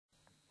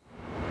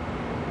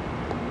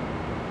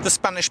The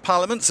Spanish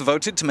parliaments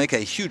voted to make a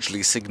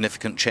hugely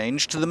significant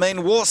change to the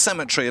main war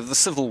cemetery of the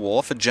civil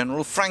war for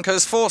General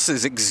Franco's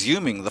forces,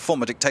 exhuming the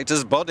former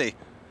dictator's body.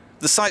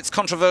 The site's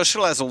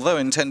controversial as, although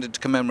intended to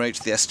commemorate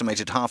the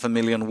estimated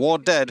 500,000 war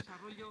dead,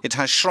 it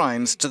has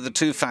shrines to the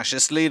two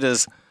fascist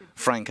leaders,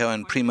 Franco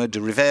and Primo de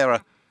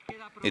Rivera.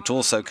 It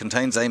also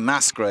contains a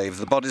mass grave,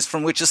 the bodies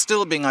from which are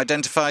still being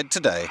identified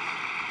today.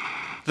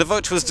 The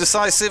vote was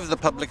decisive. The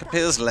public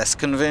appears less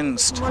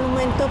convinced.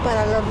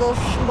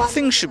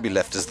 Things should be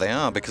left as they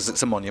are because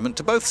it's a monument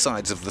to both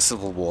sides of the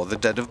Civil War, the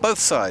dead of both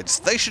sides.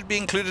 They should be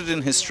included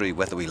in history,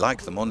 whether we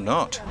like them or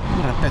not.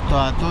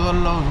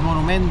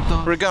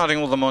 Regarding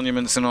all the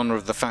monuments in honor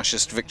of the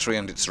fascist victory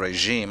and its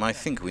regime, I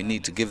think we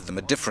need to give them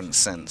a different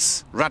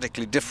sense,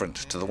 radically different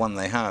to the one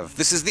they have.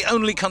 This is the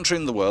only country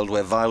in the world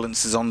where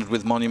violence is honored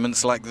with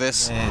monuments like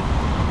this.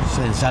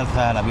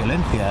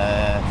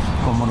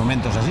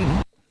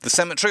 The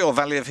cemetery, or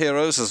Valley of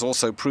Heroes, has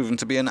also proven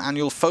to be an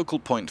annual focal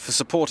point for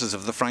supporters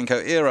of the Franco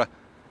era,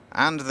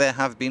 and there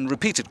have been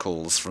repeated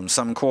calls from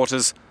some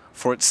quarters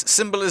for its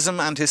symbolism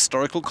and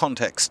historical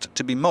context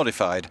to be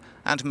modified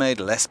and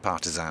made less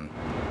partisan.